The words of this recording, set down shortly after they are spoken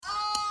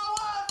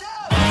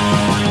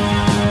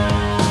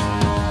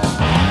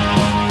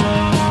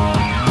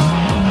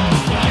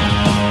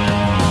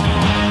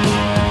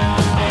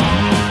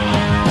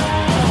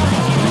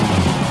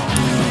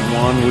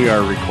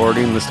are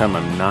recording. This time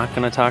I'm not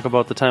going to talk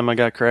about the time I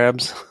got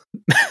crabs.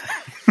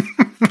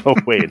 Oh,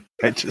 wait.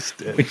 I just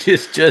did. We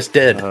just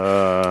did. You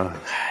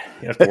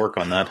have to work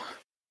on that.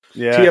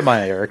 Yeah.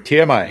 TMI, Eric.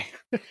 TMI.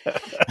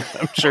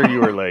 I'm sure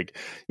you were like,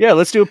 yeah,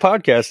 let's do a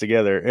podcast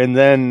together. And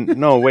then,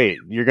 no, wait,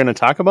 you're going to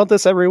talk about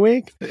this every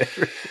week?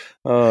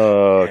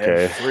 Oh,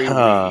 okay. Every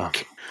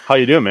week. How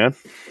you doing, man?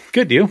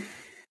 Good, you?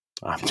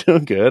 I'm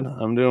doing good.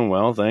 I'm doing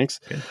well, thanks.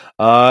 Good.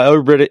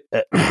 Everybody,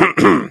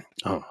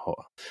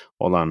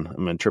 hold on.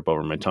 I'm going to trip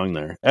over my tongue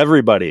there.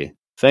 Everybody,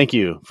 thank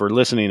you for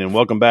listening and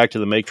welcome back to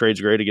the Make Trades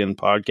Great Again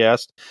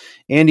podcast.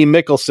 Andy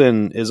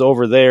Mickelson is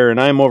over there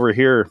and I'm over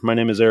here. My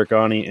name is Eric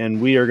Ani,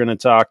 and we are going to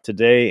talk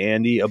today,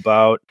 Andy,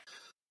 about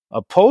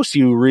a post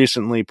you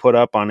recently put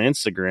up on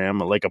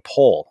Instagram, like a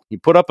poll. You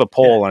put up a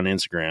poll on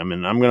Instagram,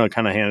 and I'm going to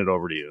kind of hand it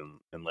over to you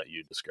and let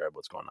you describe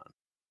what's going on.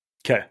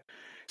 Okay.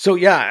 So,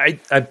 yeah,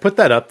 I put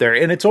that up there,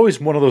 and it's always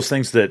one of those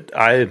things that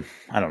I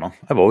don't know,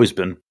 I've always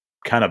been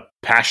kind of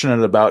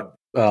passionate about.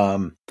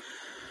 I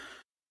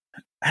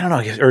don't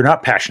know, or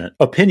not passionate,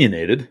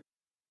 opinionated.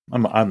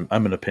 I'm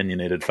an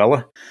opinionated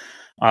fella.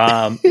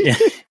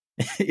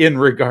 In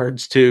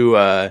regards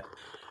to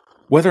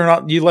whether or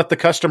not you let the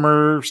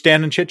customer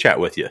stand and chit chat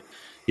with you,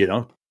 you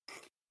know.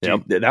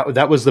 Yep.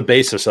 That was the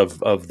basis of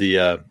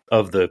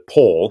the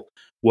poll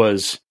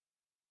was,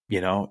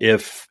 you know,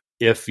 if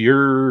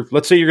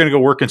let's say you're going to go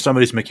work in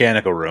somebody's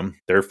mechanical room,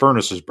 their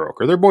furnace is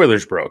broke or their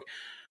boiler's broke,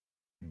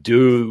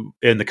 and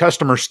the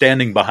customer's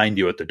standing behind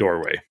you at the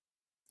doorway,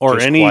 or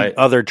any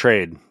other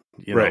trade,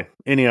 you know, right?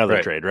 Any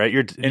other trade, right?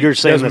 You're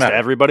saying this to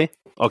everybody?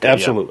 Okay,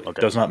 absolutely. Yeah.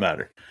 Okay. Does not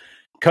matter.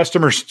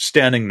 Customers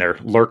standing there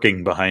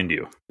lurking behind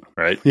you,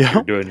 right? Yeah.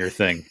 You're doing your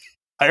thing.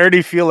 I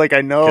already feel like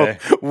I know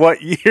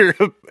what your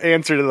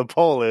answer to the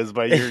poll is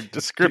by your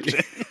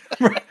description.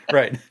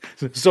 Right.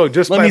 So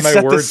just by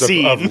my words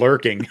of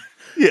lurking.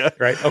 Yeah.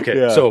 Right. Okay.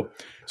 Yeah.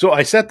 So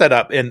I set that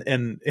up,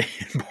 and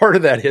part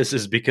of that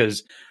is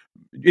because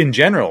in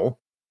general,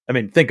 I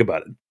mean, think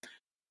about it.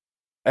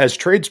 As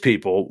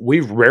tradespeople, we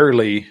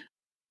rarely,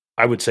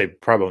 I would say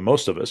probably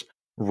most of us,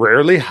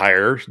 rarely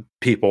hire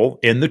people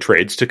in the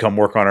trades to come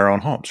work on our own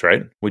homes,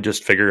 right? We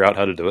just figure out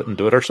how to do it and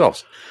do it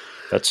ourselves.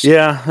 That's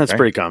right?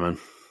 Pretty common.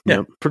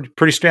 Yeah, yep.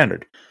 Pretty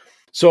standard.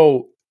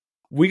 So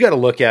we got to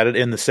look at it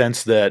in the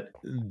sense that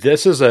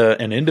this is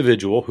an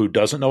individual who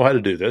doesn't know how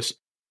to do this,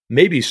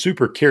 maybe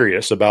super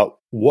curious about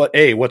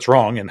what's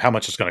wrong and how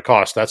much it's going to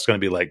cost. That's going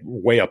to be like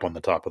way up on the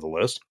top of the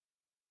list.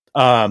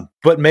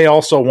 But may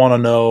also want to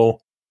know,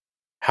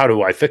 how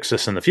do I fix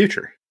this in the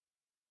future?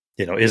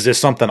 You know, is this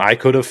something I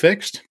could have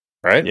fixed?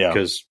 Right? Yeah.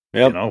 Because,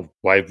 you know,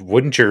 why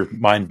wouldn't your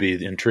mind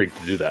be intrigued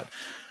to do that?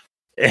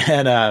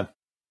 And,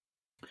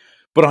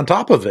 but on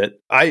top of it,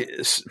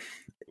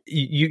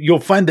 you'll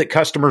find that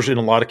customers in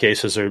a lot of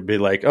cases are be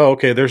like, oh,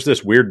 okay, there's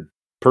this weird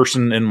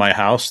person in my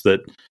house that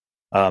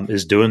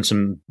is doing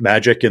some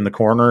magic in the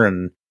corner,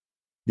 and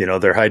you know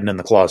they're hiding in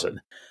the closet.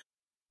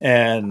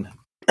 And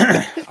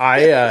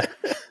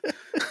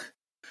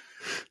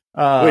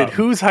wait,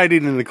 who's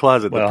hiding in the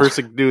closet? The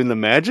person doing the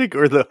magic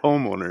or the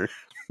homeowner?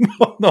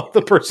 No,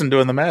 the person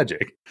doing the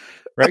magic,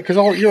 right? Because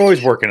you're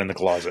always working in the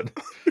closet.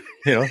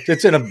 You know,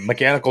 it's in a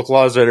mechanical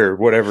closet or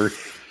whatever.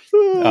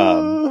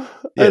 I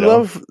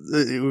love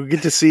we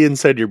get to see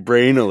inside your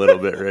brain a little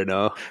bit right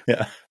now.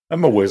 Yeah,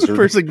 I'm a wizard. The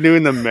person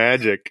doing the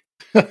magic.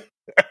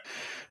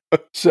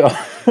 So,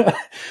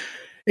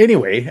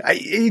 anyway,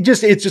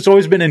 it's just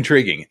always been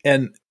intriguing,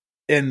 and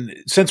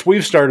since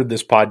we've started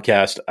this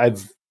podcast,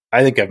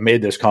 I think I've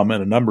made this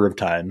comment a number of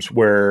times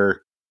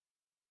where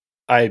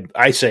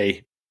I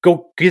say,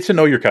 go get to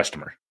know your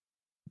customer.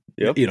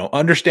 Yep. You know,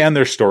 understand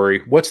their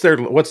story. What's their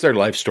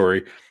life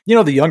story? You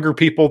know, the younger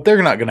people,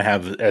 they're not going to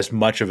have as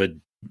much of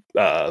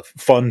a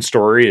fun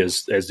story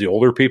as the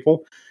older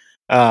people.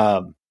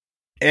 And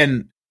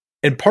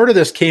part of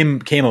this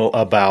came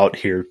about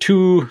here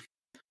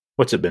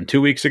what's it been, 2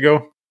 weeks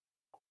ago?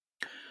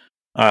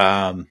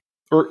 Or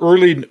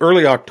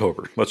early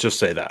October. Let's just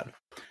say that.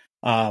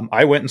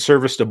 I went and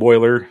serviced a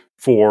boiler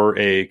for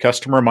a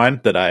customer of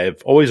mine that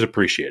I've always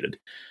appreciated.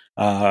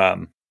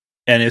 And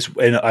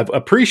I've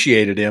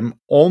appreciated him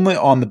only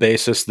on the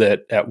basis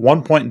that at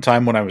one point in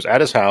time when I was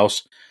at his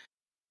house,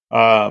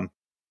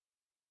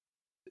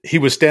 he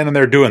was standing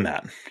there doing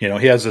that. You know,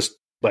 he has this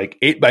like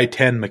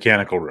 8x10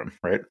 mechanical room,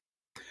 right?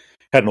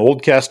 Had an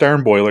old cast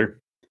iron boiler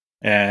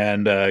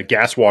and a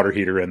gas water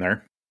heater in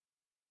there.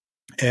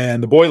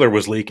 And the boiler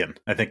was leaking,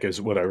 I think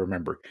is what I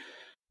remember.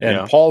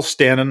 And Paul's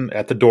standing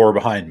at the door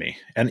behind me.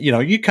 And, you know,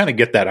 you kind of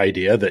get that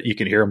idea that you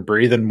can hear him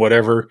breathing,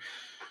 whatever.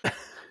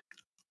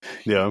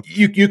 Yeah.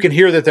 You can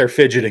hear that they're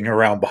fidgeting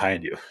around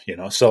behind you, you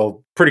know,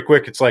 so pretty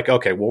quick. It's like,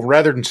 okay, well,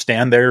 rather than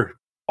stand there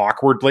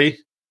awkwardly,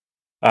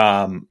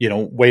 you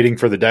know, waiting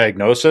for the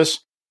diagnosis,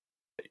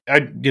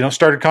 I, you know,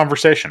 started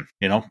conversation,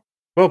 you know,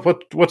 well,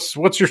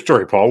 what's your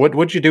story, Paul?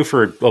 What'd you do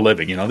for a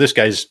living? You know, this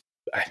guy's,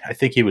 I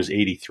think he was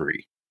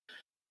 83.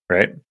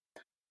 Right.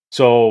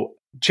 So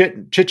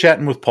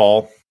chit-chatting with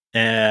Paul,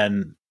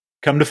 and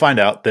come to find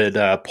out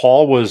that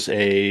Paul was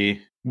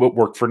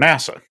worked for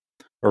NASA,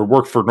 or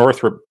worked for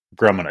Northrop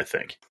Grumman, I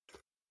think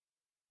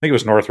it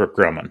was Northrop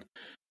Grumman.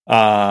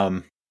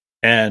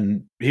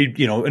 And he,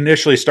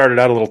 initially started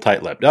out a little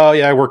tight-lipped. Oh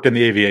yeah, I worked in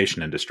the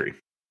aviation industry.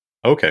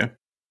 Okay,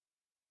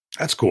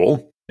 that's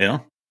cool.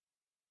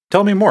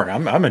 Tell me more.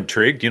 I'm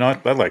intrigued. I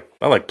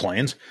like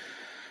planes.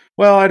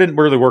 Well, I didn't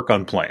really work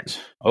on planes.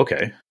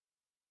 Okay,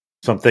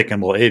 so I'm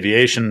thinking, well,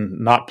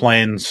 aviation, not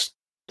planes,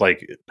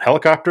 like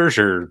helicopters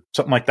or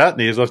something like that.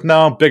 And he's like,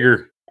 no,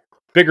 bigger,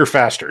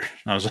 faster. And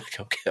I was like,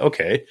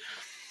 okay.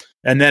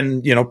 And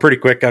then, pretty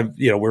quick,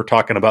 we're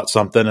talking about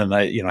something, and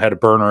I, had a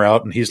burner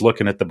out, and he's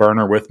looking at the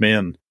burner with me,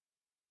 and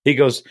he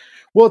goes,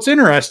 well, it's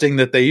interesting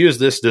that they use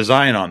this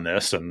design on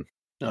this. And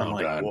I'm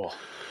like, God. Whoa.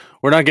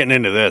 We're not getting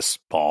into this,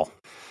 Paul.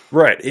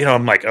 Right.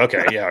 I'm like,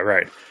 okay, yeah,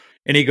 right.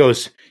 And he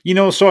goes,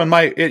 so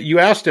you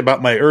asked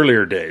about my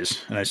earlier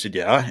days. And I said,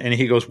 yeah. And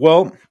he goes,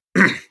 well,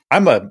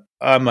 I'm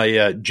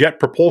a jet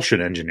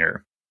propulsion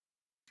engineer.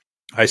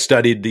 I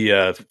studied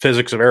the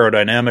physics of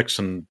aerodynamics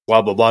and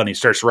blah, blah, blah. And he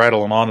starts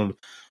rattling on and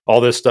all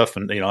this stuff.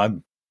 And,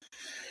 I'm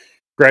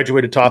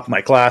graduated top of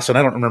my class. And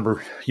I don't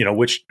remember,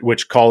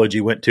 which college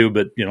he went to,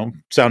 but,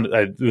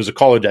 it was a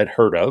college I'd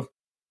heard of.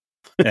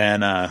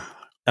 And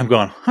I'm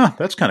going,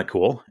 that's kind of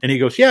cool. And he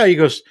goes, yeah. He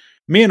goes,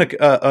 me and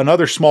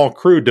another small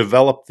crew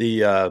developed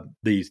the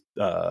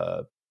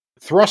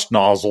thrust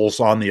nozzles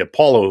on the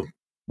Apollo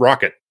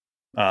rocket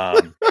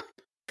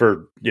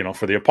for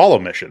the Apollo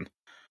mission.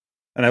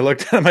 And I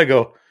looked at him, I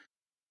go,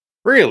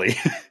 really?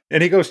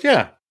 And he goes,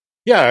 yeah.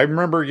 I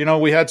remember,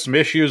 we had some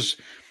issues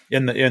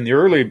in the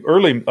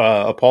early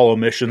Apollo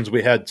missions.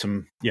 We had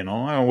some,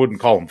 I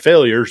wouldn't call them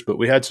failures, but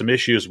we had some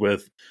issues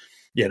with,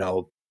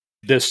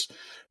 this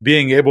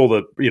being able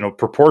to,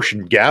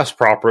 proportion gas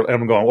properly. And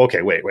I'm going,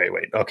 okay, wait.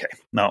 Okay.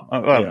 No,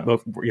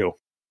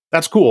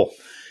 that's cool.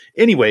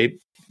 Anyway,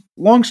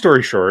 long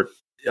story short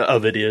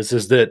of it is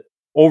that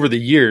over the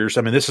years,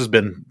 I mean, this has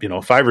been,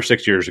 5 or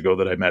 6 years ago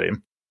that I met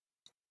him.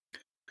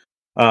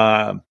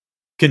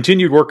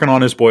 Continued working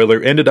on his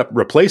boiler, ended up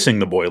replacing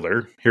the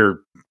boiler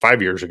here 4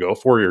 years ago,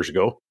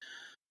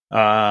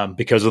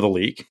 because of the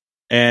leak.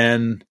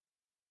 And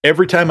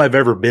every time I've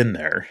ever been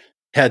there,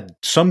 had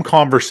some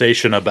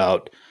conversation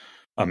about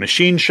a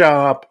machine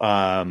shop,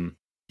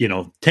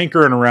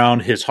 tinkering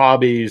around his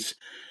hobbies,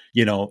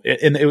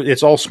 and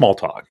it's all small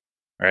talk,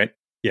 right?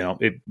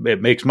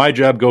 It makes my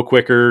job go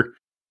quicker,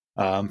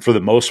 for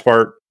the most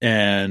part.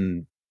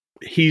 And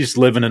he's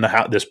living in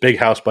this big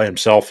house by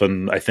himself,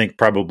 and I think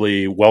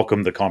probably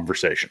welcomed the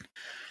conversation,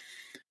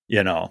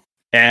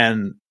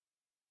 and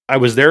I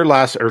was there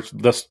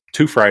this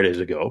 2 Fridays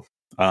ago,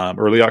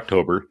 early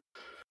October,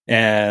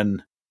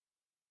 and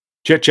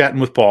chit-chatting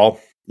with Paul,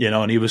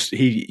 and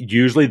he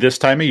usually this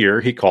time of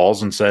year, he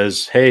calls and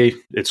says, hey,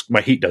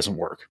 my heat doesn't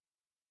work.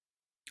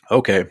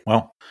 Okay,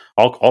 well,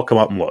 I'll come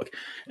up and look.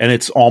 And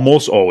it's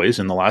almost always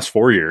in the last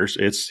 4 years,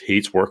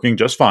 heat's working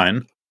just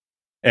fine.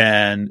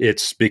 And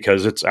it's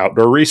because it's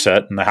outdoor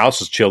reset and the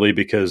house is chilly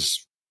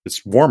because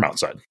it's warm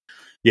outside,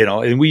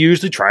 and we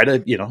usually try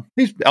to,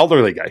 he's an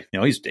elderly guy,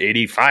 he's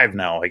 85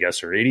 now, I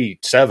guess, or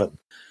 87,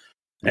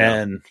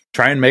 and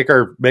try and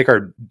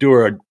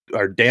do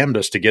our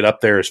damnedest to get up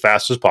there as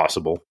fast as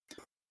possible.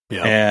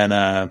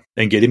 And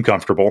get him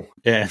comfortable.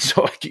 And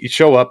so I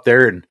show up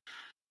there, and,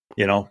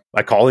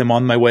 I call him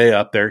on my way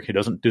up there. He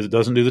doesn't do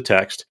the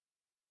text.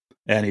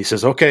 And he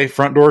says, okay,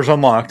 front door's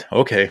unlocked.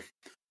 Okay.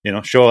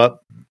 Show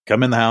up,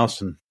 come in the house,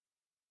 and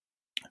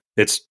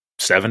it's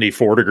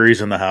 74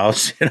 degrees in the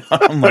house.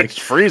 I'm like, it's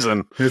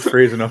freezing. It's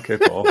freezing. Okay,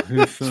 Paul.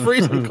 It's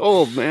freezing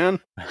cold, man.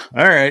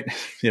 All right.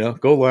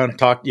 Go around and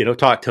talk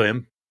to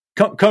him,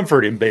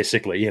 comfort him,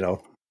 basically,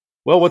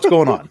 well, what's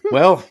going on?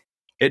 Well,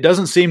 it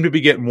doesn't seem to be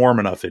getting warm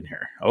enough in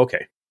here.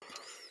 Okay.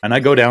 And I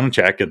go down and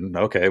check, and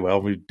okay,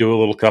 well, we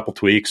do a couple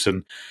tweaks,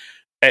 and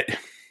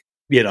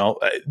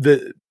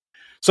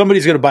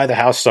somebody's going to buy the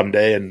house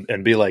someday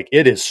and be like,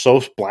 it is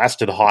so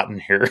blasted hot in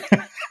here.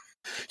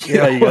 You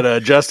got to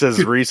adjust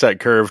his reset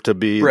curve to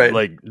be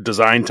like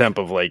design temp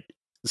of like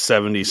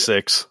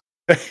 76.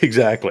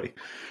 Exactly.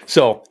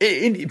 So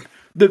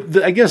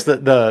I guess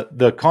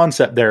the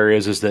concept there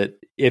is that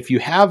if you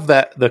have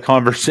the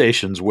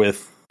conversations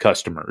with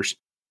customers,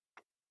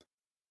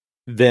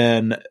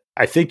 then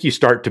I think you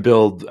start to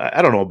build,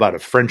 I don't know about a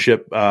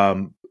friendship,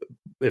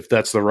 if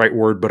that's the right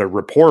word, but a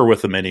rapport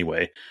with them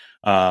anyway.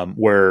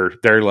 Where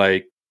they're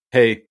like,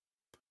 hey,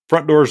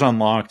 front door's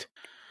unlocked.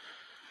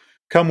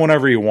 Come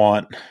whenever you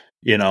want,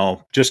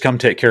 just come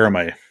take care of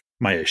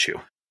my issue.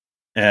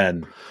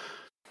 And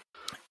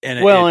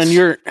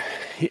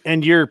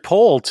your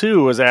poll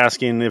too was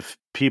asking if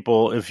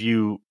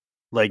you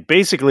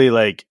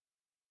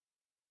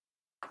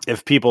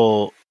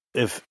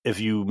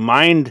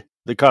mind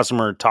the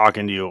customer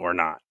talking to you or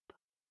not.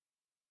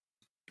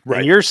 Right.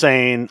 And you're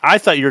saying, I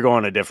thought you were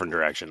going a different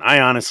direction. I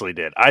honestly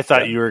did. I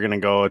thought you were going to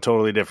go a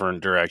totally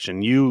different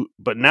direction.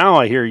 But now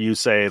I hear you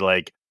say,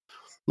 like,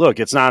 look,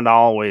 it's not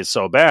always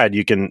so bad.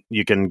 You can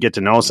get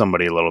to know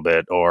somebody a little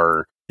bit,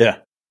 or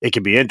it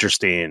can be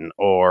interesting.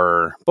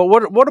 But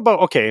what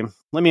about? Okay,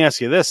 let me ask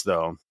you this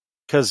though,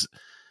 because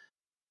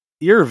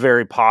you're a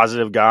very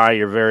positive guy.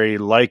 You're very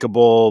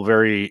likable,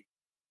 very,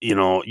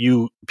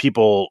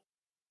 people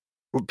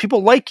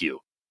like you.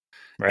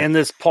 Right. And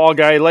this Paul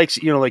guy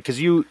likes, like, cause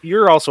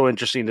you're also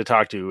interesting to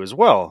talk to as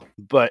well.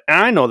 But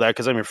and I know that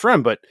cause I'm your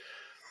friend, but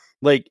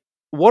like,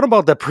 what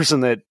about that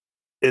person that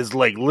is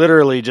like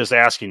literally just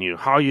asking you,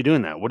 how are you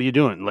doing that? What are you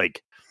doing?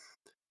 Like,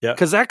 Yeah.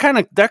 cause that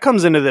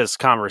comes into this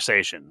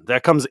conversation,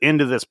 that comes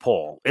into this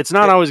poll. It's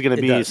not always going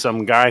to be does.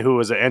 some guy who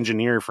was an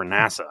engineer for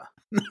NASA.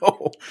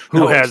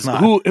 It's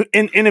not.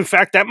 And in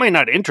fact, that might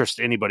not interest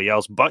anybody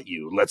else but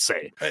you, let's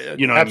say,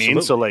 you know what I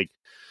mean? So like,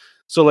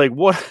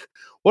 what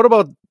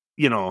about,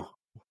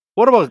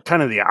 what about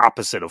kind of the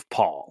opposite of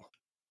Paul?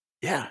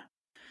 Yeah.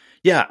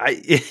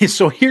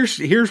 So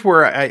here's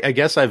where I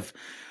guess I've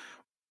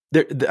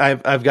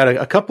got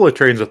a couple of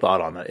trains of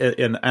thought on that,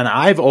 and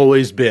I've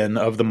always been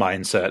of the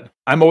mindset.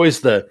 I'm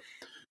always let's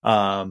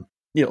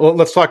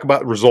talk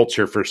about results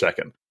here for a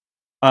second.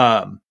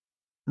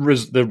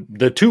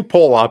 The two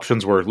poll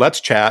options were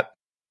let's chat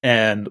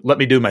and let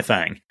me do my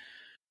thing.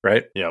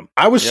 Right. Yeah.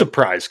 I was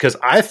surprised because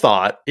I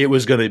thought it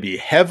was going to be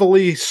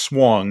heavily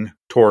swung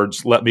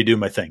towards let me do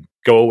my thing.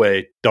 Go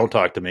away. Don't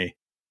talk to me.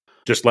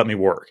 Just let me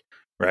work.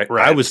 Right.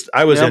 I was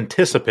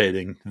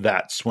anticipating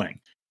that swing.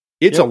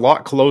 It's a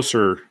lot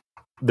closer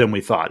than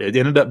we thought. It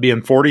ended up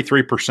being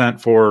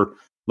 43% for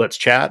let's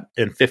chat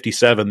and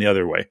 57% the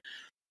other way.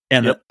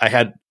 And I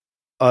had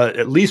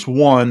at least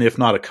one, if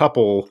not a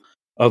couple,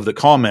 of the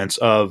comments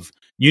of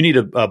you need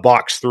a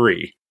box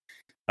 3.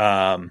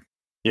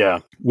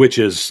 Which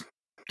is,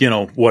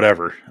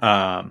 whatever.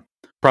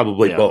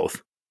 Probably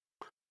both.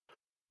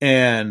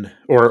 And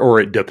or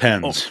it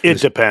depends. It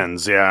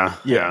depends.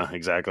 Yeah,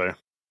 exactly.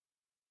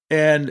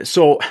 And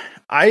so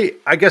I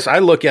guess I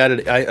look at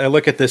it. I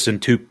look at this in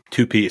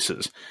two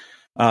pieces.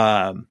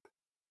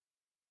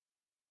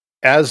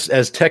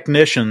 As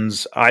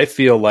technicians, I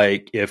feel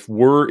like if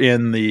we're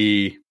in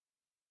the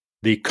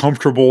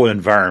comfortable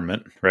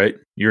environment, right?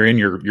 You're in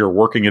your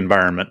working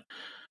environment,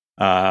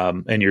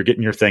 and you're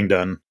getting your thing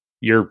done.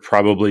 You're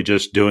probably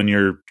just doing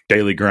your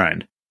daily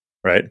grind,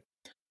 right?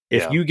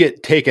 If you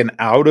get taken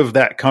out of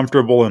that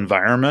comfortable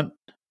environment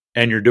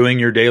and you're doing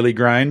your daily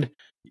grind,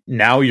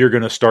 now you're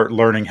going to start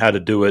learning how to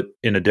do it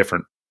in a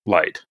different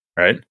light,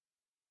 right?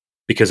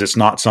 Because it's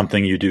not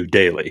something you do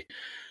daily.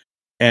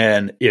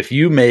 And if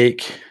you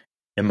make,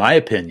 in my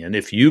opinion,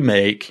 if you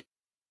make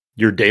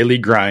your daily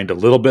grind a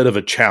little bit of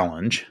a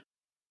challenge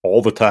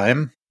all the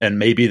time, and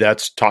maybe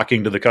that's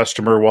talking to the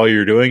customer while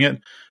you're doing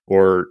it,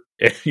 or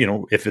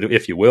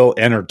if you will,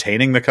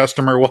 entertaining the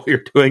customer while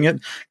you're doing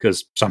it,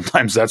 because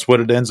sometimes that's what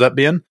it ends up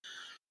being.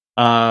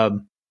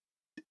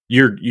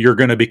 You're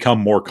going to become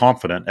more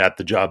confident at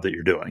the job that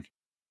you're doing,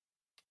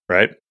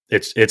 right?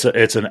 It's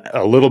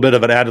a little bit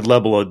of an added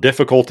level of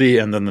difficulty,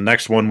 and then the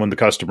next one when the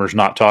customer's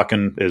not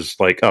talking is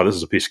like, oh, this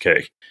is a piece of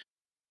cake.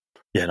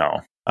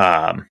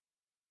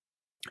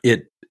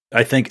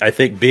 I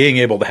think being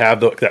able to have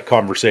that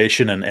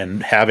conversation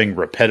and having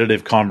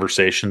repetitive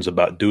conversations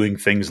about doing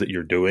things that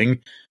you're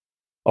doing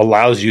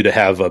allows you to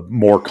have a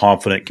more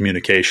confident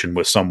communication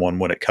with someone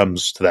when it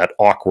comes to that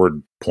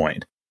awkward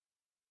point.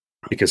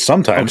 Because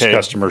sometimes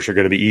customers are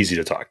going to be easy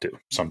to talk to.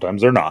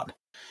 Sometimes they're not.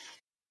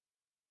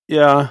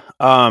 Yeah.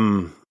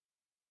 I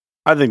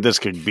think this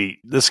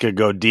could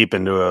go deep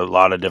into a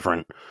lot of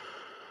different,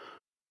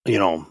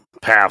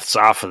 paths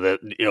off of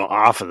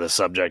the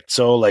subject.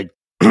 So like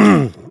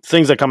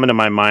things that come into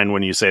my mind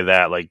when you say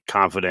that, like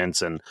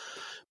confidence and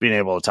being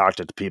able to talk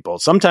to people.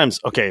 Sometimes,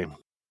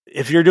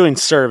 if you're doing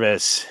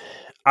service,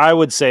 I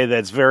would say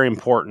that's very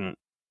important.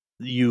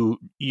 You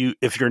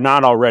if you're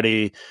not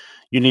already,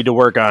 you need to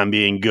work on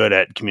being good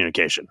at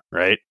communication,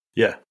 right?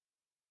 Yeah.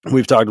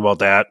 We've talked about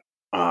that.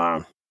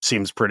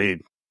 Seems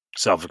pretty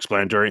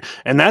self-explanatory.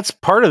 And that's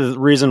part of the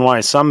reason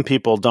why some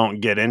people don't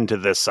get into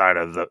this side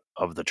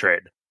of the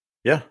trade.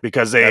 Yeah.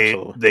 Because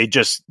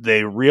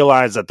they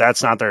realize that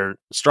that's not their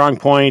strong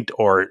point,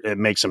 or it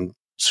makes them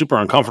super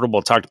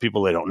uncomfortable to talk to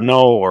people they don't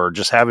know, or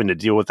just having to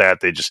deal with that.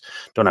 They just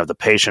don't have the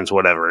patience,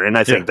 whatever. And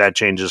I think that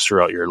changes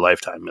throughout your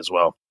lifetime as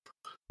well.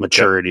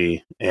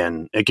 Maturity,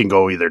 and it can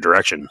go either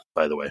direction,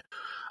 by the way.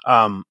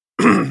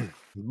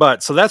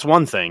 But so that's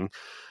one thing.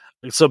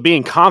 So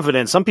being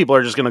confident, some people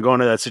are just going to go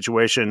into that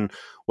situation,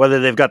 whether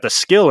they've got the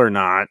skill or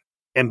not,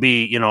 and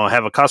be,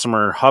 have a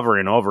customer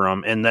hovering over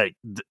them. And that,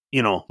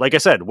 like I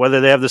said,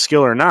 whether they have the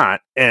skill or not,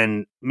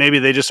 and maybe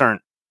they just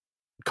aren't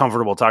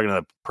comfortable talking to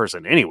the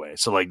person anyway.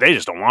 So like, they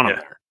just don't want them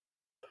there.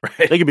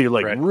 Right. They could be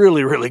like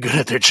really, really good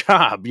at their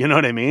job. You know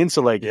what I mean?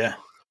 So like,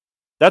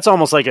 that's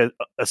almost like a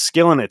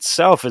skill in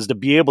itself, is to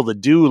be able to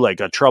do like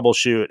a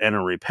troubleshoot and a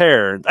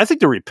repair. I think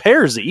the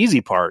repair is the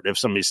easy part. If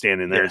somebody's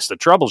standing there, it's the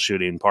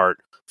troubleshooting part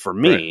for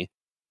me. Right.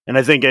 And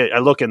I think I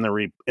look in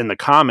the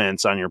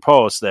comments on your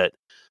post that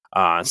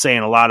saying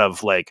a lot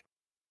of like,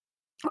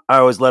 I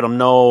always let them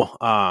know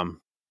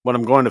what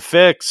I'm going to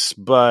fix,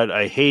 but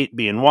I hate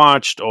being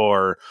watched,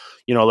 or,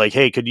 like,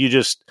 hey, could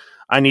you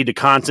I need to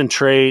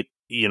concentrate,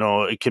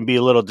 it can be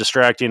a little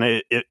distracting.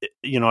 I'd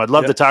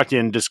love to talk to you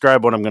and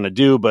describe what I'm going to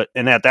do,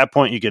 and at that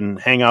point you can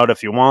hang out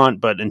if you want,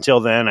 but until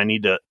then I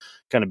need to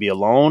kind of be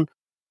alone.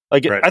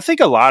 Like, I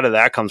think a lot of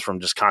that comes from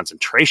just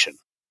concentration.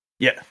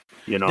 Yeah.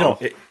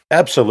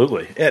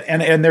 Absolutely.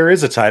 And there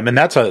is a time, and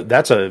that's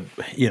a,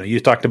 you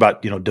talked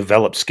about,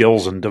 develop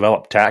skills and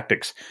develop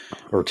tactics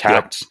or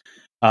tacts.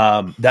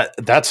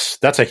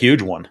 That's a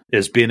huge one,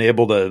 is being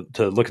able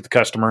to look at the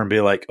customer and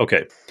be like,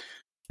 okay,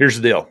 here's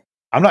the deal.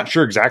 I'm not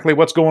sure exactly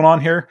what's going on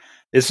here.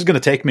 This is going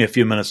to take me a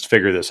few minutes to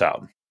figure this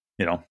out.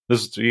 You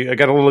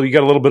got a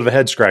little bit of a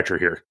head scratcher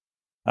here.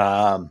 So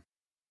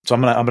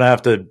I'm gonna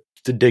have to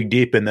dig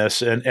deep in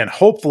this, and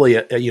hopefully,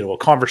 a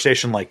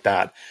conversation like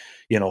that,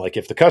 like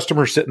if the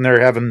customer's sitting there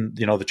having,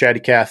 the chatty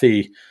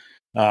Cathy,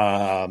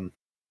 talking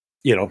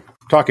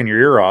your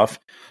ear off,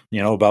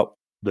 about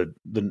the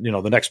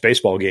next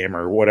baseball game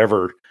or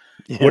whatever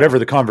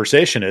the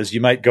conversation is,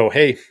 you might go,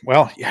 hey,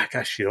 well, yeah,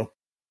 gosh,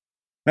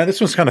 man, this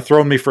one's kind of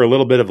throwing me for a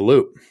little bit of a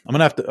loop. I'm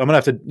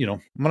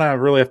gonna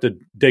really have to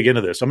dig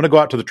into this. I'm gonna go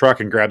out to the truck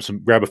and grab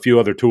a few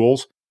other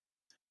tools,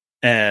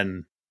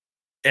 and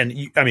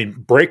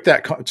break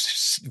that.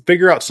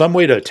 Figure out some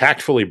way to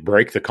tactfully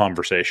break the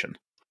conversation.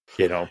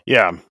 Yeah.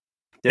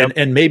 Yep.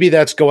 And maybe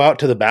that's go out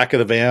to the back of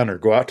the van or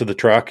go out to the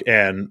truck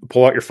and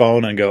pull out your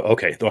phone and go,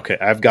 okay,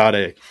 I've got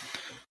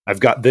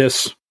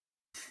this,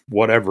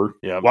 whatever.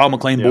 Yeah. Wild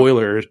McLean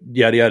boiler,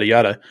 yada yada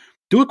yada.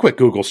 Do a quick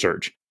Google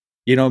search.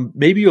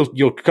 Maybe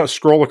you'll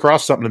scroll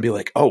across something and be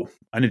like, oh,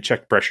 I need to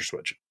check the pressure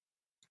switch.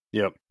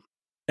 Yep.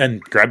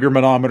 And grab your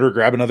manometer,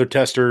 grab another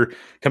tester,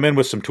 come in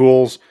with some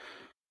tools,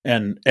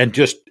 and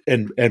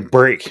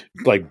break,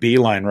 like,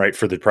 beeline right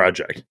for the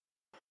project.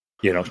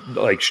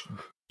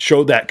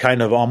 Show that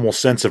kind of almost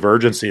sense of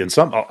urgency. And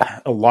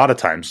a lot of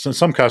times,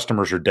 some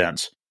customers are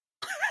dense.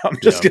 I'm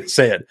just gonna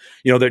say it.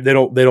 They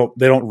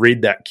don't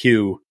read that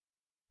cue.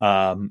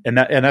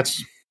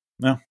 That's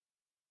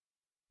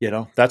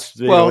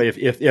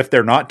if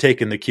they're not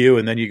taking the cue,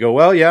 and then you go,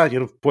 well, yeah,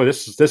 boy,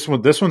 this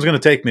one's going to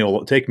take me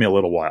a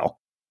little while.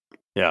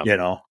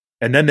 Yeah.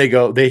 And then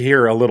they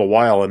hear a little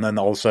while, and then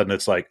all of a sudden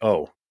it's like,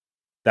 oh,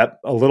 that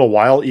a little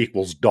while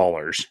equals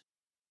dollars.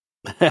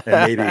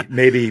 And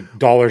maybe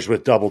dollars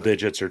with double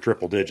digits or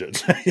triple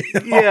digits.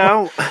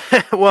 Yeah.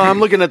 Well,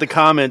 I'm looking at the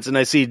comments and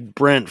I see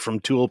Brent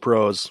from Tool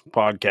Pros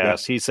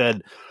podcast. Yeah. He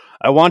said,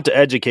 I want to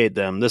educate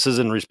them. This is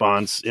in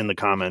response in the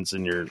comments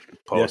in your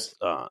post.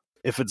 Yes.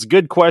 If it's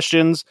good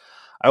questions,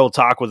 I will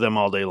talk with them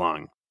all day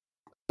long.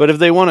 But if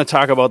they want to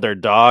talk about their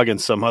dog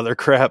and some other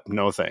crap,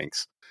 no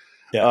thanks.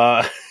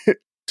 Yeah.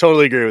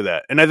 Totally agree with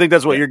that. And I think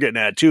that's what you're getting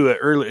at too.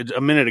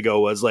 A minute ago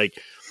was like,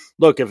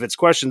 look, if it's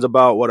questions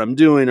about what I'm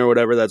doing or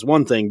whatever, that's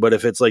one thing. But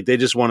if it's like they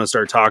just want to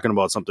start talking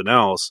about something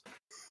else,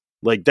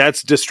 like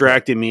that's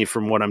distracting me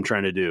from what I'm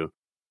trying to do.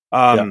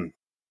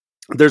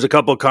 There's a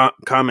couple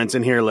comments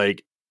in here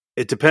like,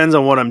 it depends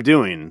on what I'm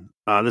doing.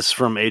 This is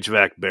from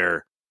HVAC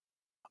Bear.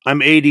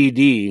 I'm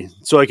ADD,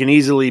 so I can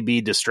easily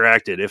be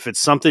distracted. If it's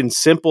something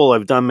simple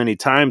I've done many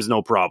times,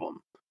 no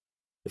problem.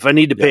 If I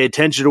need to pay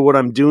attention to what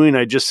I'm doing,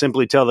 I just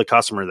simply tell the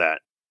customer that.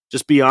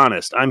 Just be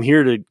honest. I'm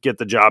here to get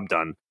the job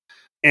done.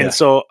 And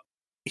so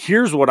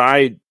here's what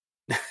I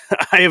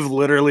have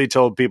literally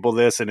told people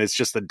this, and it's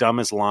just the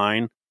dumbest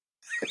line.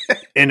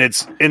 and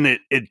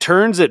it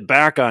turns it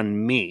back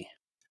on me.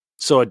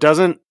 So it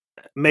doesn't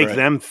make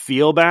them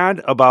feel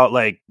bad about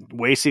like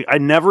wasting. I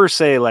never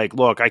say like,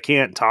 look, I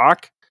can't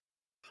talk.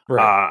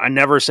 I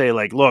never say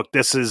like, look,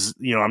 this is,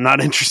 I'm not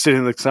interested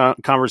in the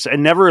conversation.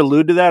 I never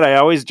allude to that. I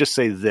always just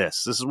say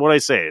this is what I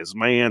say is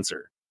my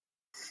answer.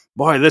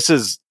 Boy, this,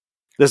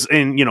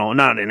 and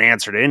not an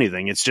answer to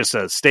anything. It's just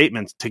a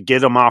statement to get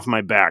them off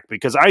my back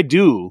because I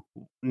do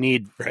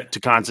need to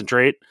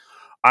concentrate.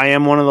 I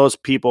am one of those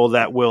people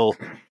that will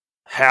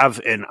have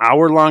an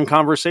hour-long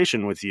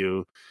conversation with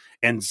you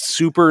and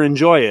super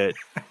enjoy it,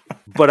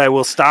 but I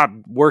will stop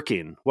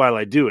working while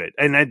I do it.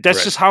 And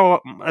that's just how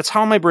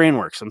my brain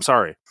works. I'm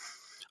sorry.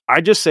 I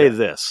just say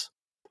this,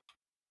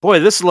 boy,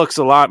 this looks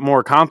a lot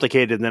more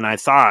complicated than I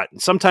thought.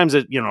 Sometimes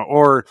it,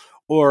 or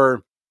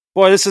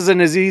boy, this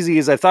isn't as easy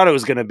as I thought it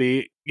was going to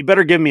be. You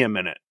better give me a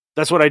minute.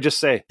 That's what I just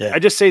say. Yeah. I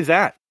just say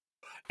that.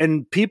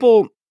 And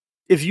people,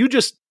 if you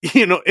just,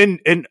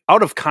 and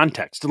out of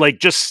context, like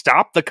just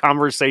stop the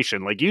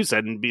conversation, like you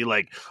said, and be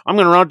like, I'm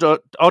going to run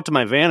out to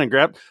my van and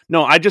grab.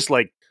 No, I just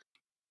like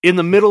in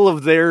the middle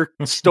of their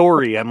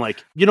story, I'm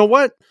like, you know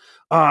what?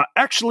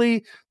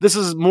 Actually, this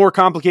is more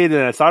complicated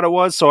than I thought it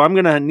was. So I'm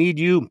going to need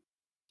you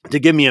to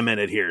give me a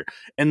minute here.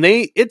 And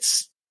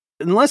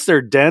unless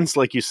they're dense,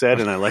 like you said,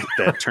 and I like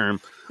that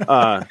term,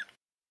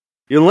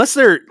 unless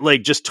they're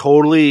like just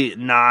totally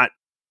not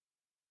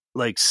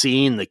like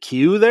seeing the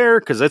cue there,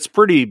 because that's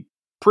pretty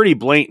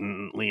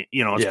blatantly,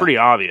 it's pretty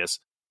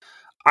obvious.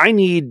 I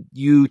need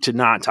you to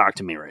not talk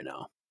to me right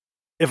now.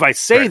 If I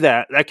say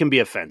that can be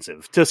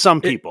offensive to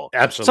some people.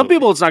 Absolutely. Some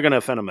people, it's not going to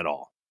offend them at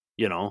all,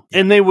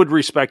 and they would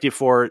respect you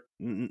for it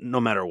no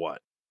matter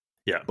what.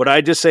 Yeah. But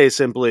I just say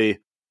simply,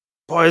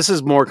 boy, this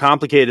is more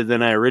complicated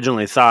than I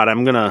originally thought.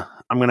 I'm going to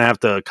have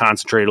to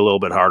concentrate a little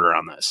bit harder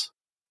on this.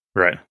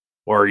 Right.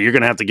 or you're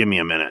going to have to give me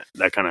a minute,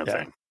 that kind of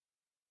thing.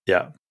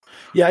 Yeah.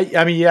 Yeah.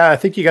 I mean, I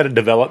think you got to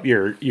develop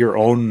your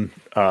own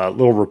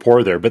little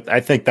rapport there, but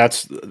I think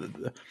that's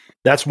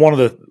one of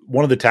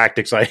the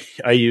tactics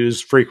I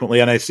use frequently.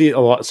 And I see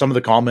some of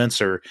the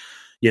comments are,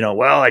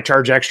 well, I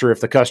charge extra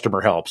if the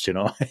customer helps, and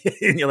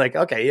you're like,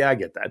 okay, yeah, I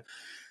get that,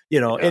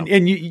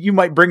 and you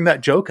might bring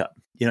that joke up.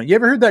 You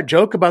ever heard that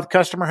joke about the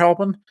customer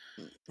helping?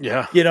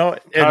 Yeah.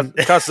 And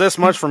costs this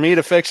much for me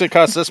to fix it.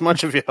 Costs this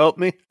much if you help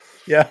me.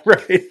 Yeah.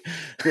 Right.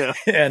 Yeah.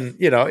 And,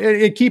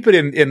 and keep it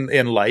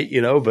in light,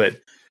 but,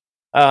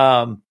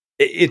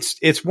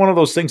 it's one of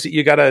those things that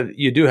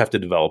you do have to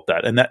develop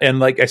that. And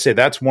like I say,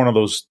 that's one of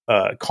those,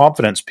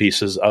 confidence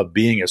pieces of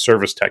being a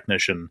service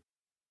technician,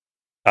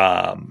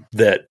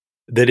 that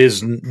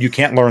is, you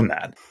can't learn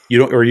that.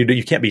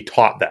 You can't be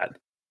taught that,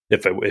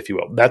 if you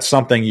will. That's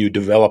something you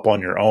develop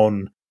on your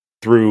own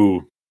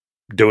through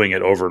doing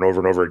it over and over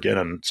and over again.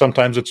 And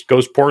sometimes it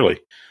goes poorly.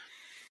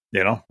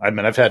 I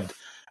mean, I've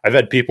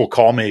had people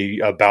call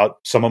me about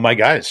some of my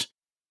guys.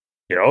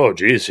 Oh,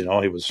 geez, he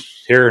was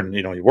here and,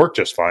 he worked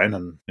just fine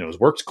and, his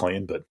work's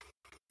clean, but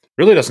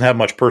really doesn't have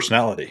much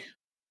personality.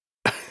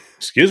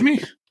 Excuse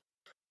me?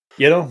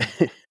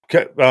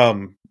 Okay,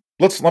 hang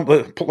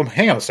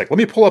on a sec. Let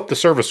me pull up the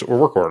service or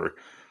work order.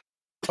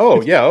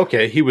 Oh, yeah,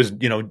 okay. He was,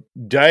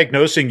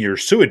 diagnosing your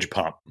sewage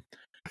pump.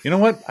 You know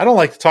what? I don't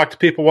like to talk to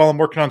people while I'm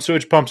working on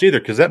sewage pumps either,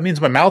 because that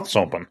means my mouth's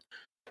open.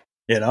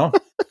 No.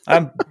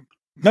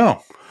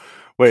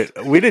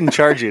 Wait, we didn't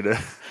charge you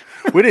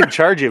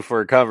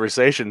for a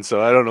conversation,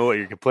 so I don't know what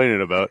you're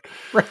complaining about.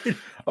 Right.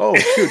 Oh,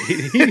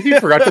 shoot. He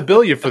forgot to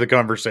bill you for the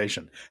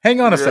conversation.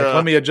 Hang on a sec.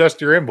 Let me adjust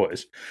your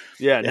invoice.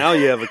 Yeah, now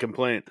you have a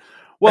complaint.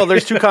 Well,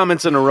 there's 2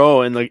 comments in a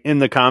row in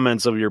the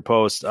comments of your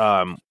post,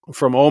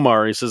 from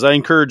Omar. He says, I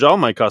encourage all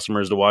my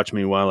customers to watch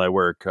me while I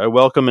work. I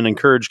welcome and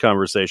encourage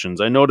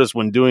conversations. I notice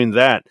when doing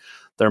that,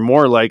 they're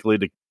more likely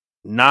to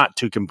not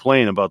to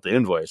complain about the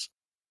invoice.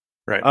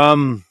 Right.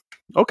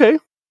 Okay.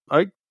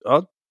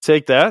 I'll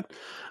take that.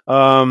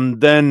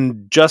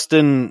 Then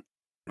Justin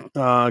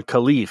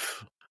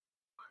Khalif.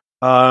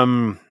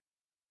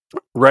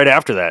 Right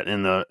after that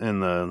in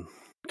the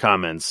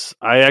comments,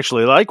 I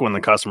actually like when the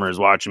customer is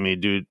watching me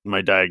do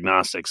my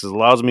diagnostics. It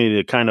allows me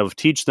to kind of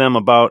teach them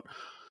about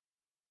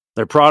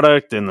their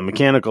product and the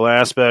mechanical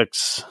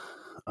aspects.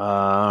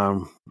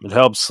 It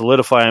helps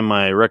solidify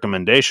my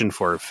recommendation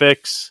for a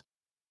fix.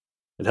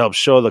 It helps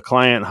show the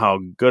client how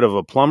good of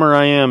a plumber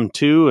I am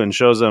too, and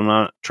shows them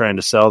I'm not trying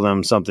to sell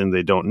them something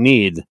they don't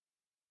need. He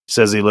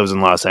says he lives in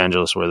Los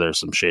Angeles where there's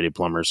some shady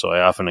plumbers, so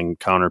I often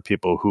encounter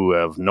people who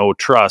have no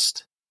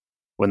trust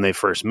when they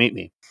first meet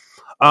me.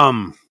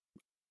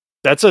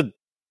 That's a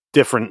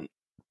different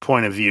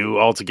point of view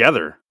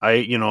altogether.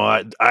 I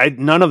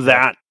none of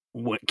that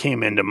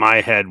came into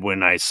my head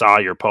when I saw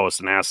your post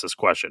and asked this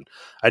question.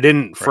 I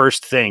didn't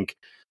first think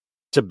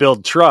to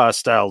build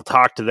trust, I'll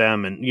talk to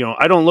them, and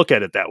I don't look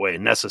at it that way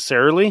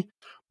necessarily,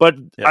 but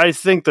I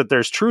think that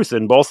there's truth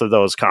in both of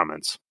those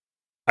comments.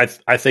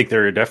 I think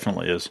there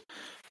definitely is.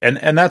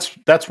 And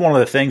that's one of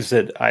the things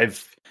that I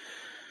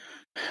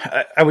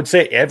would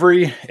say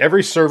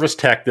every service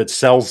tech that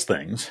sells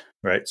things,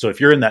 right? So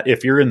if you're in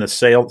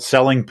the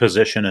selling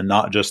position and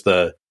not just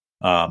the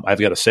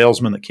I've got a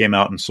salesman that came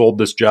out and sold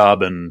this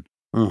job and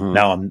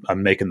now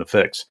I'm making the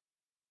fix.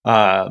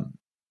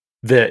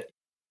 That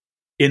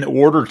in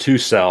order to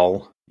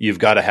sell, you've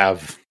got to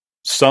have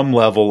some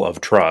level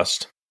of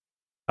trust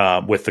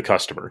with the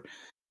customer.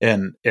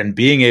 And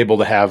being able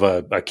to have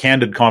a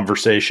candid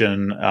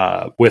conversation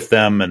with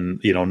them, and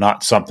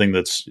not something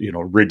that's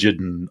rigid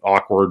and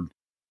awkward.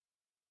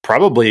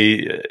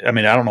 Probably, I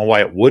mean, I don't know why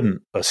it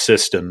wouldn't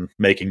assist in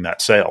making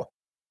that sale.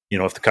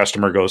 If the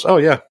customer goes, "Oh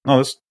yeah,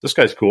 no, this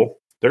guy's cool.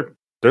 They're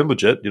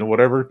legit.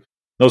 Whatever,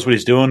 knows what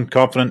he's doing.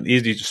 Confident,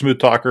 easy, smooth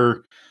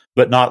talker,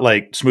 but not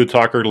like smooth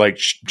talker like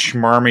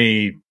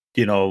schmarmy,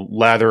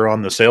 lather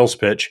on the sales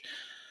pitch."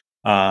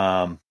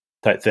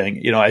 Type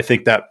thing. I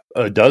think that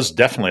does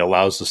definitely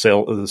allows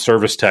the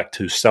service tech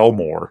to sell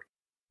more.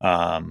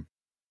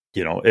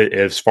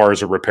 As far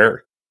as a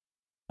repair,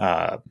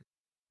 I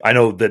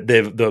know that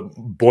the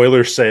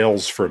boiler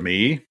sales for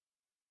me.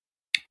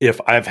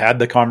 If I've had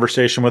the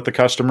conversation with the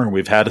customer and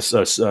we've had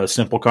a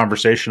simple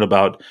conversation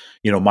about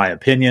my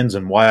opinions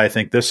and why I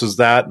think this is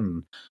that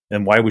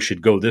and why we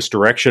should go this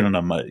direction, and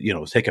I'm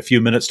take a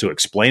few minutes to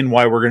explain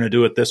why we're going to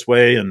do it this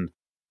way, and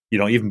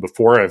even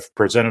before I've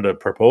presented a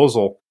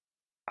proposal.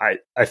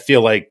 I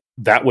feel like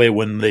that way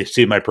when they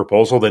see my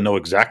proposal, they know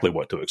exactly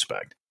what to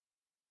expect.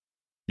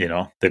 They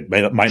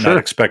might not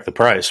expect the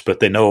price, but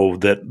they know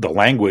that the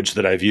language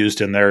that I've used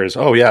in there is,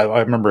 oh yeah,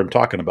 I remember him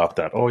talking about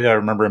that. Oh yeah, I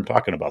remember him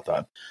talking about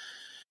that.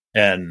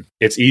 And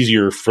it's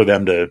easier for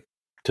them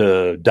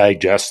to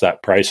digest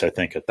that price, I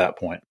think, at that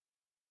point.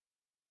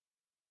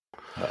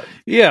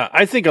 Yeah,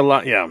 I think a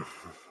lot. Yeah,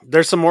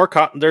 there's some more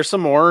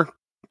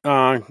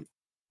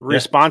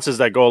responses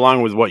that go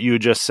along with what you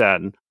just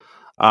said.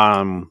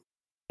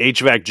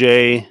 HVAC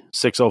J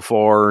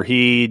 604.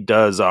 He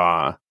does.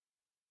 I'm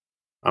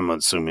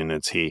assuming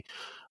it's he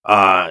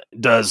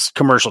does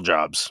commercial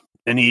jobs,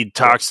 and he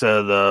talks to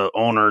the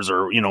owners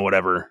or,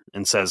 whatever,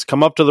 and says,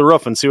 come up to the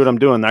roof and see what I'm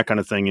doing, that kind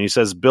of thing. And he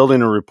says,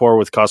 building a rapport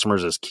with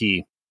customers is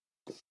key.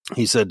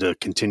 He said to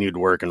continued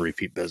work and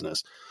repeat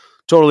business.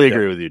 Totally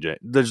agree with you, Jay.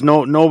 There's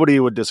nobody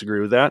would disagree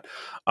with that.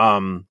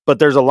 But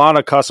there's a lot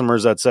of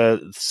customers that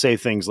say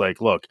things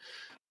like, look,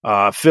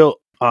 Phil,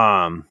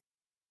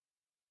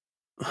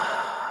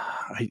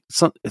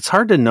 it's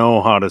hard to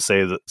know how to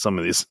say that some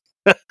of these.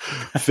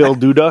 Phil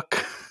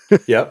Duduk.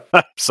 Yep.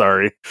 I'm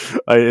sorry.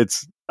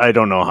 I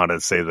don't know how to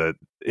say the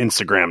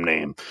Instagram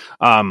name.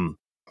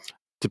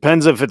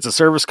 Depends if it's a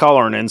service call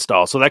or an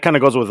install. So that kind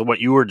of goes with what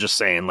you were just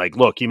saying. Like,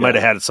 look, you might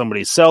have had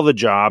somebody sell the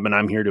job and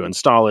I'm here to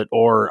install it,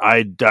 or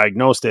I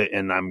diagnosed it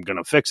and I'm going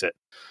to fix it.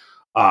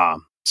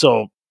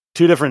 So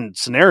two different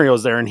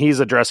scenarios there. And he's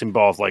addressing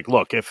both. Like,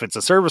 look, if it's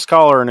a service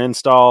call or an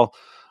install,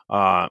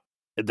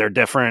 they're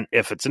different.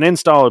 If it's an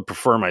install, I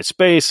prefer my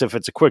space. If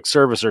it's a quick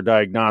service or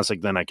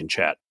diagnostic, then I can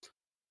chat.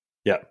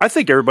 Yeah. I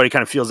think everybody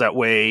kind of feels that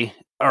way,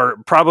 or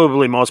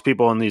probably most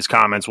people in these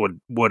comments would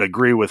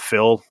agree with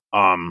Phil.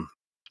 I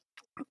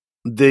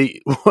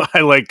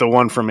like the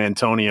one from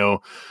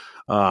Antonio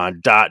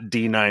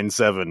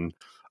 .D97.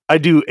 I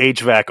do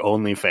HVAC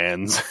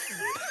OnlyFans.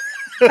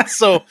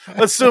 So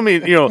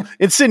assuming,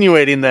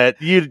 insinuating that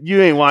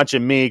you ain't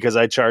watching me because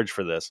I charge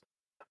for this.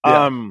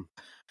 Yeah.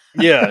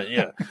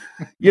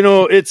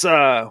 It's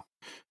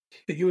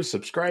you a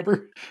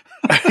subscriber?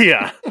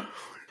 Yeah.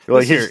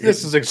 Like,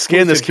 this is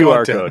scan this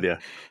QR code.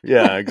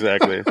 Yeah,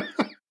 exactly.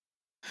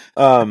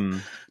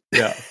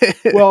 Yeah.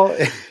 Well,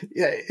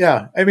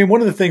 yeah. I mean, one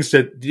of the things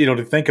that,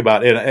 to think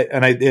about,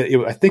 and I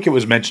think it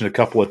was mentioned a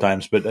couple of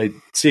times, but I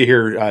see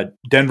here,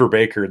 Denver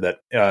Baker, that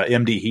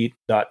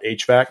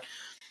MDHeat.HVAC.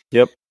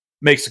 Yep.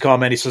 Makes the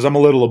comment. He says, I'm a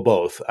little of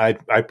both.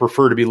 I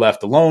prefer to be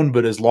left alone,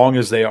 but as long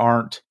as they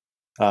aren't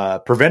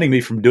preventing me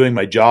from doing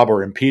my job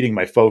or impeding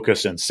my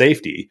focus and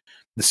safety,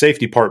 the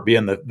safety part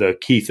being the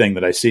key thing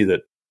that I see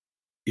that,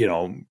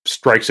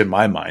 strikes in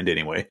my mind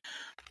anyway.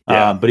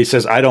 Yeah. But he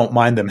says, I don't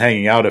mind them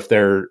hanging out if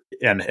they're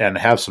and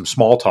have some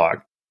small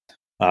talk.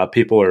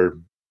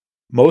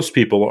 Most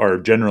people are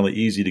generally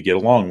easy to get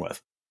along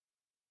with.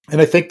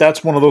 And I think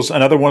that's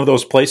another one of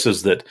those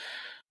places that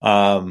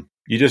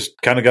you just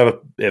kind of got to,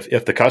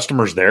 if the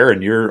customer's there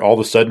and you're all of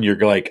a sudden you're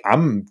like,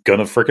 I'm going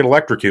to freaking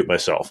electrocute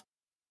myself.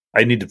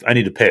 I need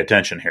to pay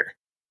attention here.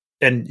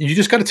 And you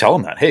just got to tell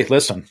them that, hey,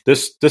 listen,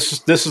 this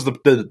is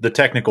the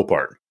technical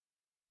part.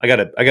 I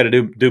got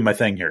to do my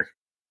thing here.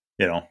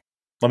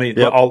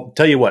 I'll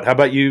tell you what, how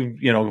about you,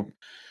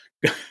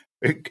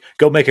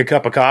 go make a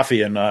cup of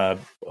coffee and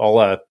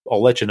I'll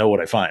let you know what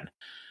I find.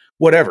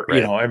 Whatever,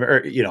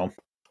 right.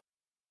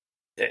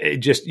 It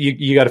just,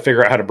 you got to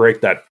figure out how to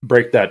break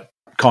that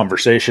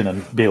conversation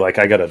and be like,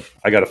 I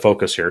gotta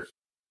focus here.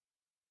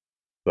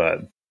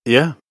 But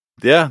yeah,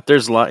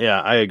 there's a lot.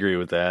 Yeah, I agree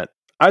with that.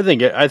 I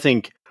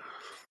think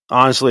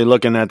honestly,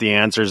 looking at the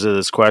answers to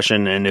this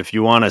question, and if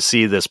you want to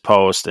see this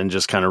post and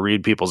just kind of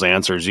read people's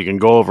answers, you can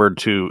go over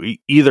to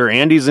either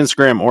Andy's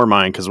Instagram or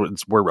mine, because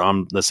we're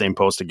on the same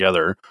post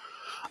together.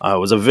 It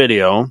was a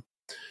video,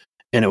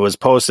 and it was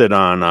posted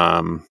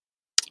on,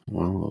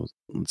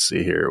 let's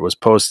see here. It was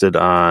posted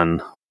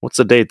on, what's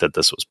the date that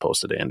this was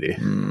posted, Andy?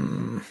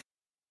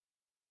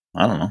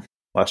 I don't know.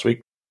 Last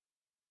week?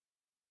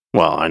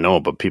 Well, I know,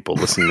 but people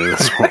listening to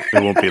this,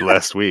 it won't be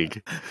last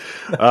week.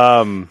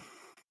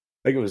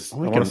 I think it was. I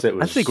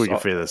think we can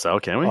figure this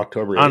out, can't we?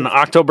 October 8th. On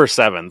October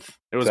 7th.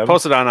 It was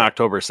posted on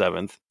October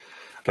 7th.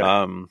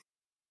 Okay.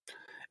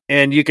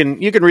 And you can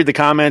read the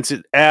comments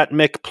at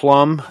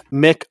Mick_Plum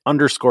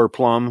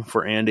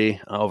for Andy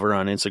over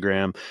on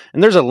Instagram.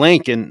 And there's a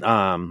link there's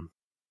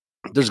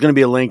going to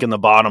be a link in the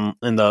bottom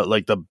in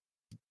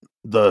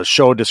the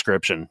show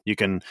description. You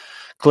can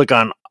click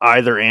on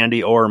either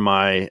Andy or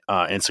my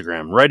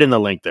Instagram, right in the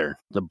link there.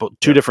 The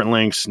two different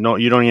links. No,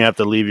 you don't even have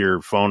to leave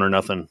your phone or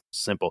nothing.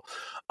 Simple.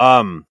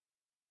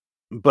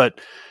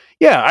 But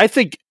yeah, I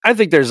think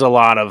there's a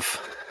lot of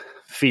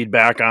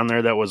feedback on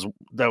there that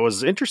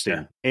was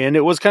interesting, and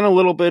it was kind of a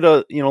little bit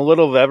of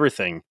little of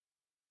everything.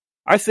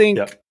 I think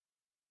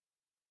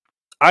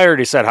I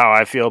already said how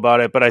I feel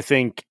about it, but I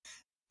think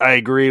I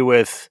agree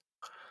with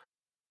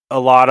a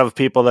lot of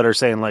people that are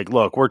saying, like,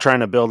 look, we're trying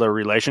to build a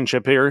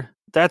relationship here.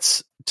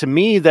 That's, to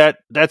me, that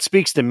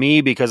speaks to me,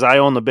 because I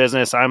own the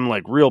business. I'm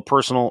like real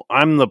personal.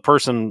 I'm the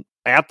person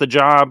at the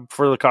job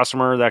for the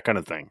customer, that kind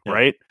of thing. Yeah.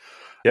 Right.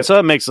 Yep. So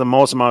that makes the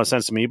most amount of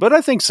sense to me. But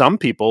I think some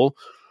people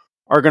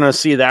are going to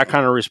see that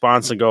kind of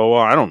response and go,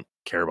 well, I don't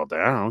care about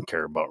that. I don't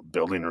care about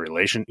building a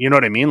relation. You know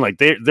what I mean? Like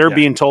they're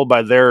being told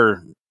by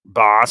their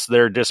boss,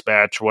 their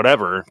dispatch,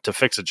 whatever, to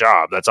fix a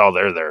job. That's all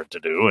they're there to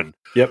do. And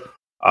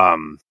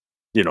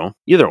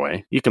either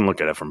way, you can look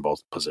at it from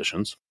both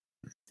positions.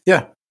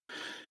 Yeah.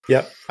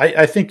 Yeah.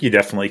 I think you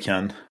definitely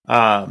can.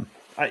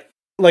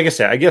 Like I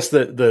said, I guess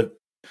the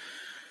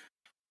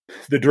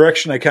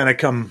direction I kind of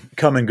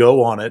come and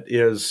go on it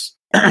is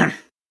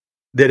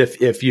that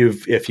if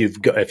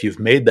you've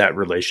made that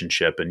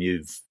relationship and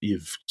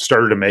you've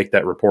started to make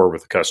that rapport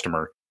with the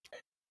customer,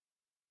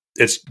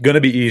 it's going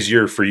to be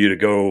easier for you to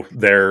go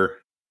there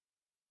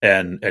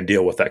and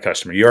deal with that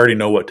customer. You already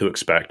know what to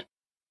expect.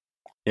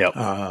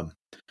 Yeah.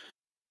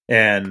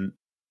 And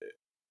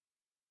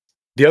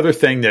the other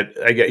thing that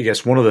I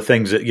guess one of the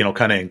things that,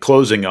 kind of in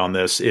closing on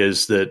this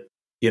is that,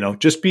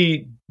 just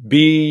be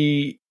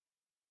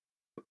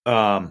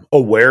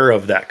aware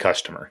of that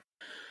customer.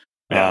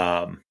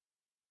 Yeah.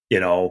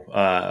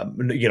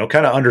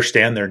 Kind of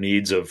understand their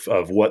needs of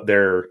what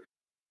they're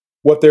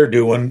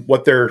doing,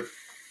 what they're,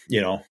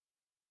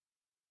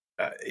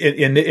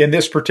 in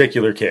this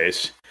particular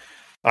case,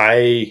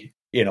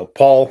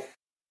 Paul,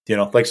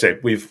 like I say,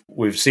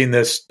 we've seen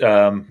this.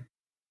 You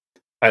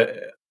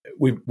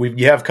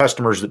have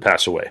customers that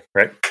pass away,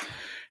 right?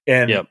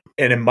 And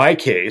and in my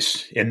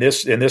case, in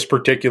this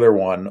particular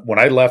one, when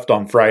I left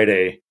on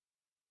Friday,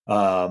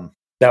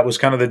 that was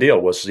kind of the deal.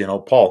 Was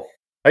Paul,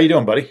 how you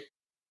doing, buddy?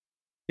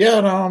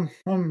 Yeah, no,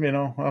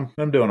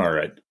 I'm doing all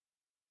right.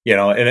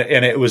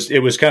 And it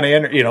was kind of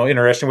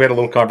interesting. We had a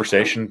little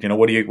conversation.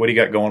 What do you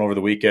got going over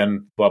the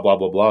weekend? Blah blah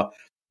blah blah.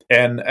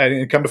 And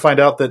I come to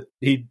find out that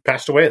he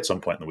passed away at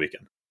some point in the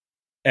weekend.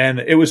 And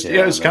it was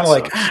kind of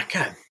like,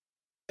 God,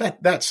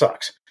 that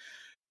sucks.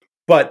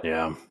 But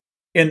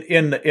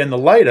in the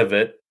light of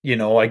it, we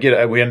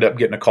end up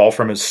getting a call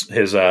from his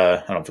I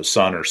don't know if his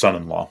son or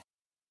son-in-law,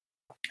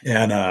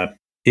 and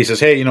he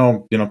says, hey,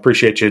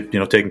 appreciate you,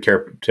 taking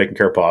care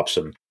of Pops,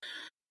 and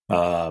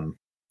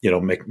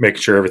making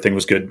sure everything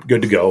was good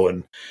to go,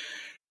 and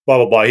blah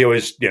blah blah. He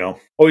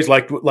always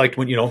liked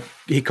when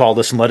he called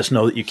us and let us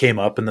know that you came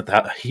up and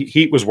that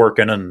heat was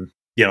working and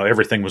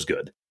everything was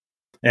good,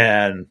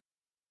 and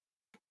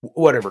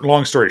whatever.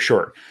 Long story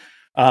short,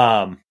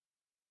 and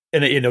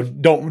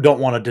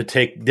didn't want to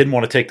take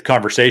the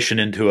conversation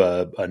into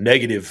a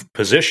negative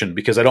position,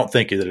 because I don't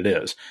think that it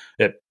is.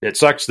 It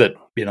sucks that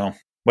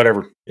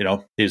whatever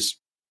he's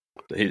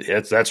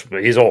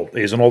old.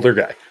 He's an older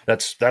guy.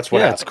 That's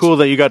what happens. It's cool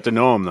that you got to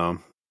know him though.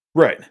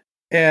 Right.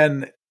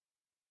 And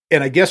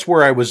I guess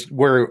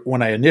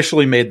when I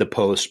initially made the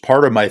post,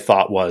 part of my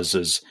thought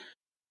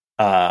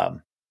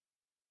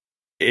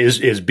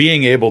is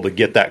being able to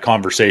get that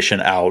conversation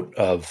out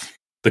of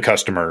the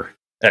customer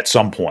at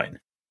some point.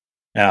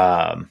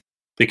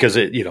 Because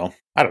I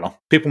don't know,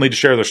 people need to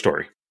share their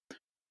story,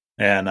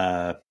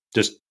 and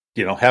just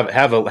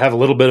have a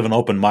little bit of an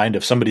open mind.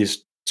 If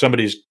somebody's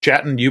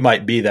chatting, you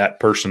might be that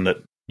person that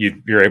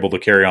you're able to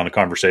carry on a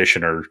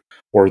conversation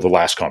or the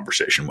last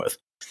conversation with,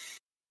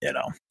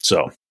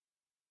 so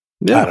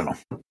I don't know.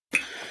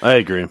 I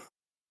agree.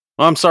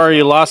 Well, I'm sorry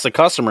you lost a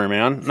customer,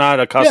 man.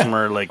 Not a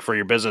customer like for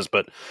your business,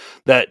 but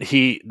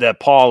that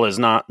Paul is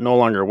no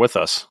longer with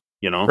us,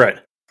 Right.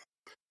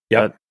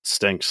 Yeah. That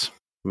stinks.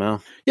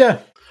 Well, yeah,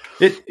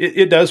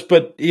 it does.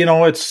 But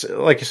it's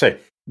like you say,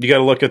 you got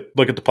to look at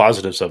the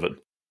positives of it.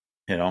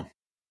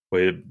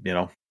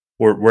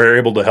 We're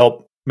able to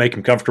help make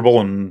him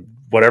comfortable and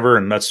whatever.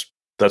 And that's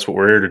what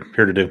we're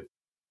here to do.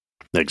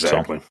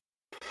 Exactly. So.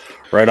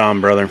 Right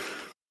on, brother.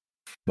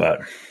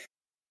 But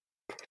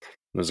it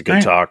was a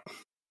good talk.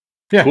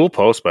 Yeah. Cool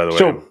post, by the way.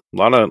 So, a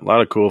lot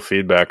of cool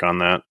feedback on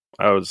that.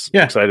 I was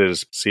excited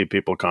to see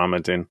people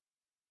commenting.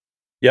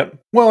 Yep.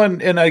 Well,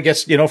 and I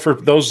guess, for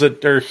those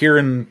that are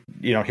hearing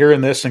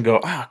this and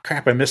go, oh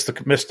crap, I missed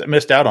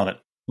out on it.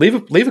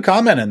 Leave a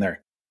comment in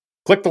there.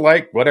 Click the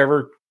like,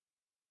 whatever.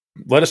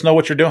 Let us know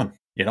what you're doing.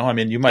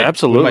 You might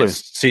absolutely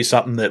see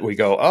something that we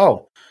go,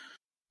 oh,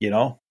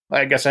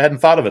 I guess I hadn't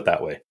thought of it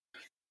that way.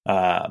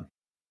 But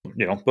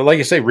like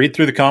you say, read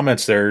through the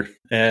comments there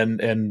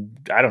and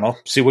I don't know,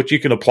 see what you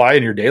can apply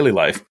in your daily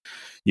life.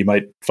 You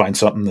might find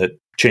something that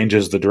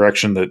changes the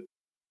direction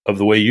of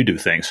the way you do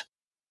things.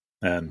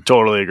 And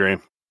totally agree.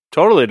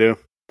 Totally do.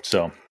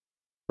 So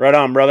right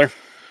on, brother.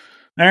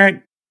 All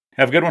right.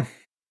 Have a good one.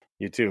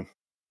 You too.